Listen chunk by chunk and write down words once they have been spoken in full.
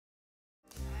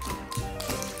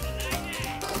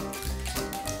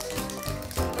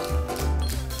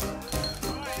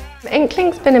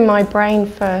Inkling's been in my brain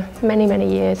for many,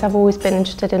 many years. I've always been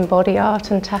interested in body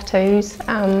art and tattoos.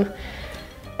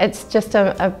 It's just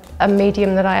a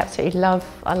medium that I absolutely love.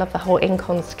 I love the whole ink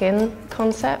on skin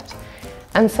concept.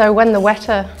 And so when the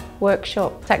Weta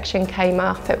workshop section came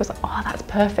up, it was, oh, that's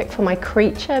perfect for my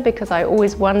creature, because I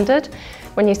always wondered,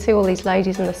 when you see all these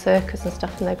ladies in the circus and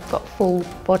stuff and they've got full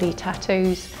body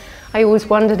tattoos, I always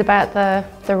wondered about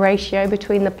the ratio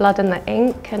between the blood and the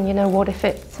ink, and you know, what if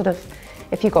it sort of,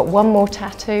 if you got one more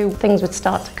tattoo, things would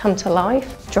start to come to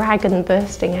life. Dragon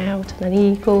bursting out and an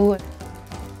eagle.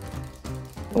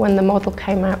 When the model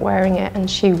came out wearing it and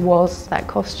she was that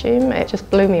costume, it just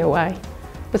blew me away.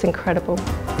 It was incredible.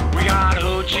 We got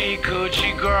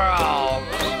hoochie-coochie girls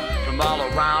from all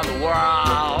around the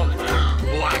world.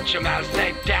 Watch them as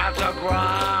they dance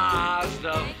across.